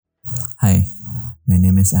My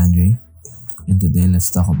name is Andre, and today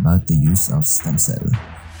let's talk about the use of stem cell.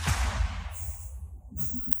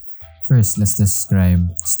 First, let's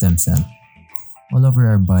describe stem cell. All over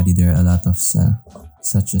our body, there are a lot of cells,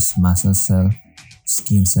 such as muscle cell,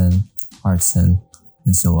 skin cell, heart cell,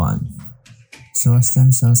 and so on. So,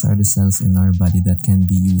 stem cells are the cells in our body that can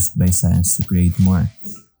be used by science to create more.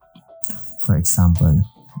 For example,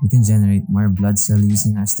 we can generate more blood cell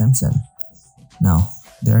using our stem cell. Now,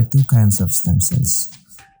 there are two kinds of stem cells,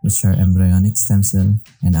 which are embryonic stem cell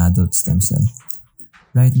and adult stem cell.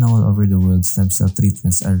 Right now, all over the world, stem cell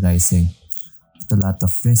treatments are rising, but a lot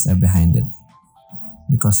of risks are behind it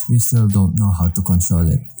because we still don't know how to control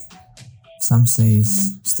it. Some say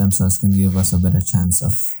stem cells can give us a better chance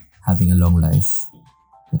of having a long life,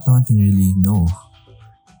 but no one can really know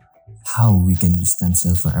how we can use stem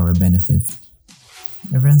cell for our benefit.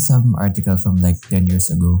 I read some article from like 10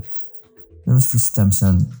 years ago. There was this stem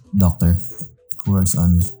cell doctor who works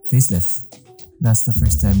on facelift. That's the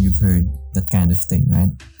first time you've heard that kind of thing, right?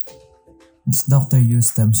 This doctor used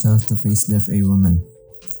stem cells to facelift a woman.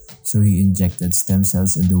 So he injected stem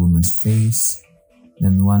cells in the woman's face.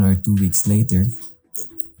 Then 1 or 2 weeks later,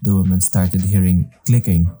 the woman started hearing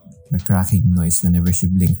clicking or cracking noise whenever she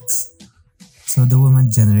blinks. So the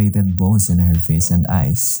woman generated bones in her face and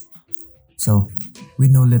eyes. So we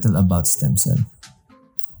know little about stem cell.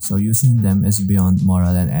 So using them is beyond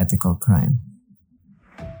moral and ethical crime.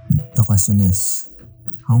 The question is,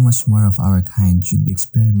 how much more of our kind should be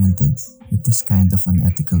experimented with this kind of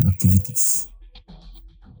unethical activities?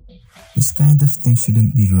 This kind of thing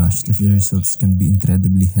shouldn't be rushed if the results can be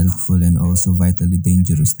incredibly helpful and also vitally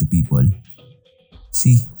dangerous to people.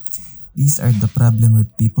 See, these are the problem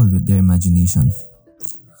with people with their imagination.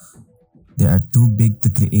 They are too big to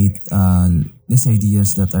create these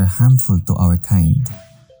ideas that are harmful to our kind.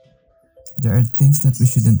 There are things that we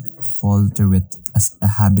shouldn't falter with as a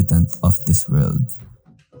habitant of this world.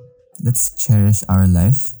 Let's cherish our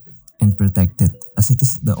life and protect it, as it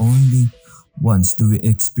is the only ones do we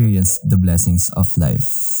experience the blessings of life.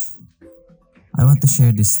 I want to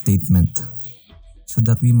share this statement so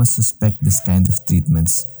that we must suspect this kind of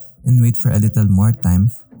treatments and wait for a little more time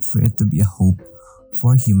for it to be a hope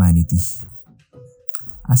for humanity.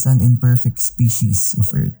 As an imperfect species of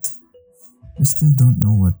Earth, we still don't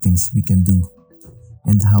know what things we can do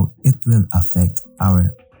and how it will affect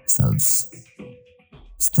ourselves.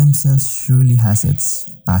 Stem cells surely has its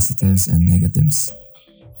positives and negatives.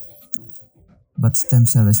 But stem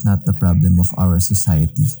cell is not the problem of our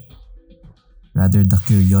society. Rather, the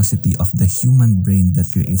curiosity of the human brain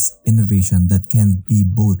that creates innovation that can be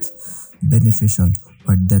both beneficial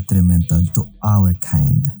or detrimental to our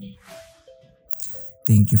kind.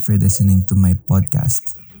 Thank you for listening to my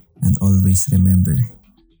podcast, and always remember,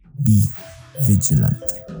 be vigilant.